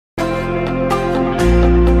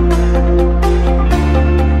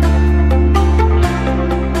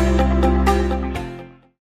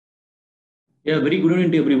Yeah, very good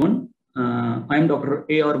evening to everyone. I am Dr.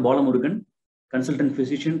 A.R. Balamurgan, consultant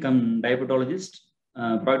physician come diabetologist,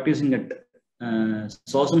 practicing at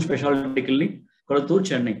Sosum Specialty Clinic, Kolattur,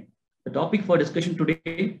 Chennai. The topic for discussion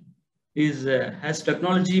today is has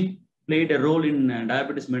technology played a role in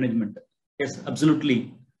diabetes management? Yes,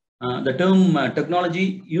 absolutely. The term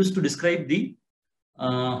technology used to describe the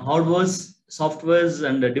hardwares, softwares,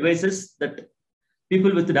 and devices that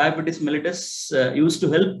people with diabetes mellitus used to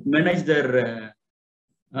help manage their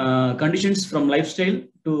conditions from lifestyle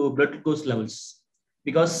to blood glucose levels.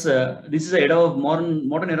 Because this is an era of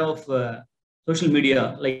modern era of social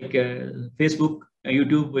media like Facebook,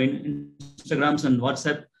 YouTube, Instagrams, and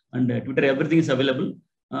WhatsApp, and Twitter. Everything is available.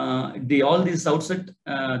 All these outset,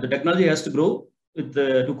 the technology has to grow with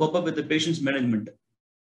to cope up with the patient's management.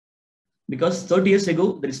 Because 30 years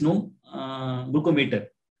ago there is no glucometer.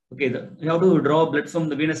 Okay, you have to draw blood from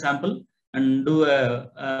the venous sample and do a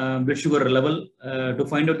blood sugar level to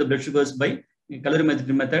find out the blood sugars by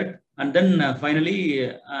calorimetry method, and then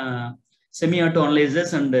finally semi-auto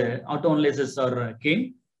analyzers and auto analyzers are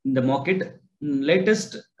came in the market.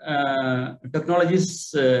 Latest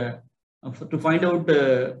technologies to find out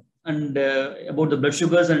and about the blood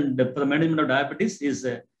sugars and for the management of diabetes is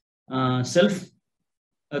self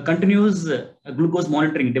continuous glucose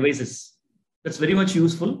monitoring devices. That's very much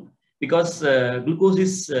useful because glucose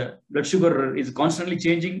is blood sugar is constantly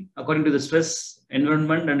changing according to the stress,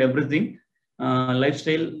 environment, and everything,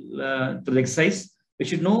 lifestyle, to the exercise. We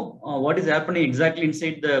should know what is happening exactly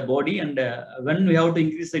inside the body and when we have to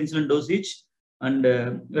increase the insulin dosage, and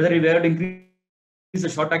whether we have to increase the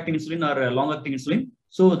short-acting insulin or long-acting insulin.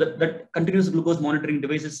 So that continuous glucose monitoring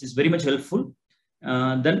devices is very much helpful.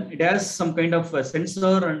 Then it has some kind of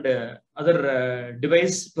sensor and other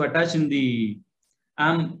device to attach in the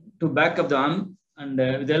arm, to back of the arm, and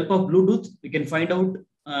with the help of Bluetooth we can find out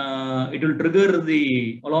it will trigger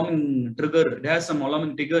the alarming trigger. It has some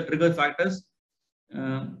alarming trigger factors.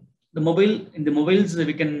 In the mobiles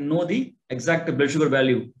we can know the exact blood sugar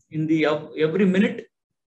value in the every minute.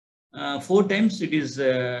 4 times it is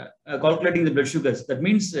calculating the blood sugars. That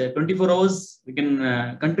means 24 hours we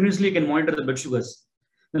can continuously monitor the blood sugars.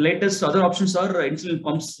 The latest other options are insulin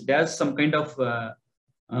pumps. It has some kind of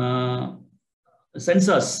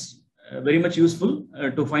sensors, very much useful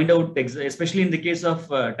to find out, especially in the case of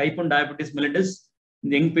type 1 diabetes mellitus in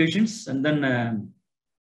the young patients, and then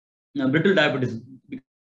brittle diabetes,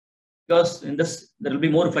 because in this there will be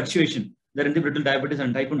more fluctuation there in the brittle diabetes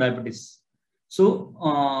and type 1 diabetes. So,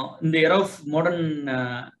 in the era of modern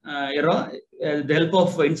era, the help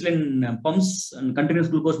of insulin pumps and continuous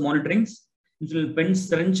glucose monitoring, insulin pens,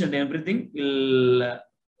 syringe, and everything will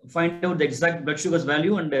find out the exact blood sugars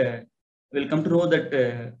value, and will come to know that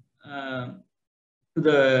to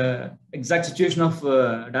the exact situation of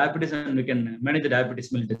diabetes, and we can manage the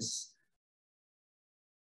diabetes mellitus.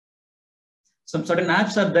 Some certain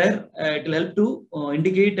apps are there. It will help to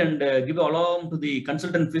indicate and give alarm to the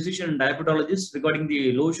consultant physician and diabetologist regarding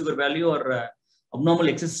the low sugar value or abnormal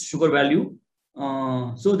excess sugar value.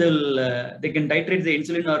 So they can titrate the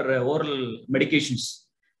insulin or oral medications.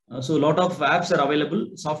 So a lot of apps are available,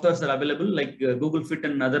 softwares are available like Google Fit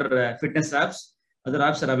and other fitness apps. Other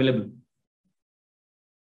apps are available.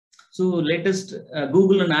 So latest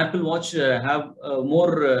Google and Apple Watch have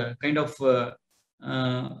more kind of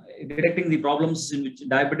detecting the problems in which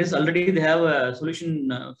diabetes. Already they have a solution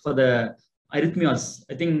for the arrhythmias.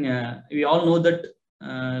 I think we all know that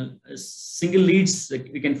single leads,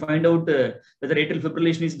 we can find out whether atrial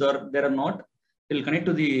fibrillation is there or not. It will connect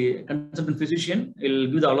to the consultant physician. It will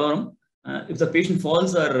give the alarm. If the patient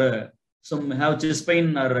falls or some have chest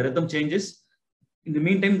pain or rhythm changes. In the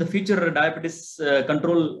meantime, the future diabetes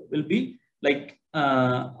control will be like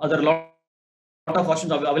other lot of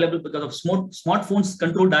options are available because of smartphones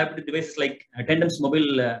control diabetes devices like Tandem's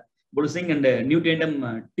mobile bolosing and new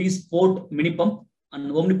Tandem T-Sport mini pump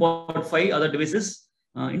and Omnipod 5 other devices.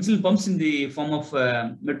 Insulin pumps in the form of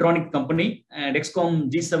Medtronic company and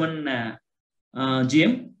Dexcom G7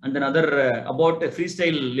 GM, and then other about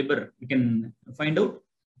Freestyle Libre we can find out.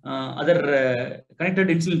 Other connected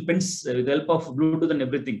insulin pens with the help of Bluetooth and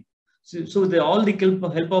everything. So all the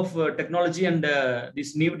help of technology and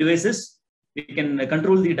these new devices, we can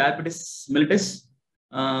control the diabetes mellitus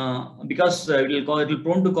because it will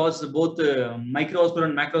prone to cause both microvascular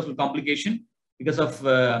and macrovascular complication. Because of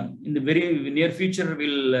in the very near future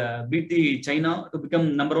we'll beat the China to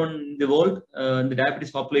become number 1 in the world in the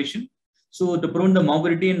diabetes population. So to prevent the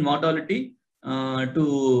morbidity and mortality,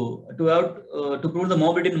 to prevent the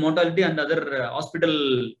morbidity and mortality and other hospital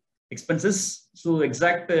expenses, so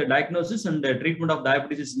exact diagnosis and treatment of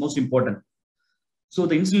diabetes is most important. So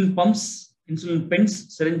the insulin pumps insulin pens,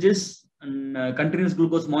 syringes, and continuous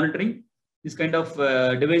glucose monitoring. This kind of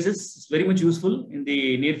devices is very much useful in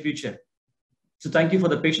the near future. So thank you for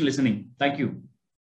the patient listening. Thank you.